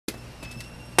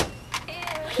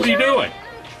What are you doing?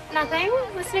 Nothing.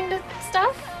 Listening to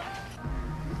stuff.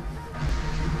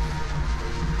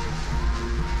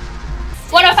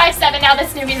 105.7 now,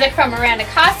 this new music from Miranda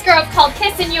Cosgrove called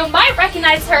Kissin' You. Might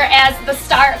recognize her as the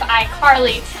star of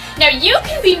iCarly. Now you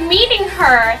can be meeting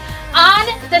her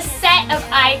on the set of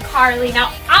iCarly.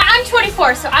 Now I'm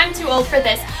 24, so I'm too old for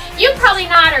this. You probably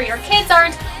not, or your kids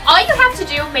aren't. All you have to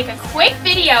do, make a quick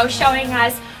video showing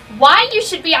us why you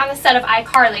should be on the set of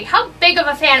iCarly. How big of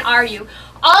a fan are you?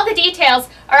 All the details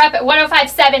are up at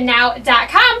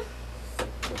 1057now.com.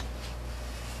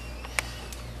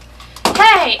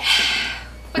 Hey!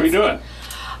 What are you doing?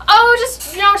 Oh,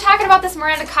 just, talking about this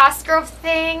Miranda Cosgrove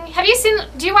thing. Have you seen,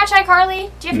 do you watch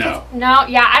iCarly? Do you have No. kids? No?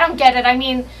 Yeah, I don't get it. I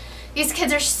mean, these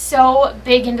kids are so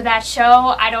big into that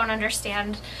show. I don't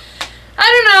understand.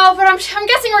 I don't know, but I'm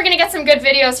guessing we're going to get some good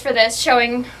videos for this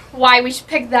showing why we should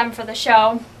pick them for the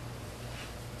show.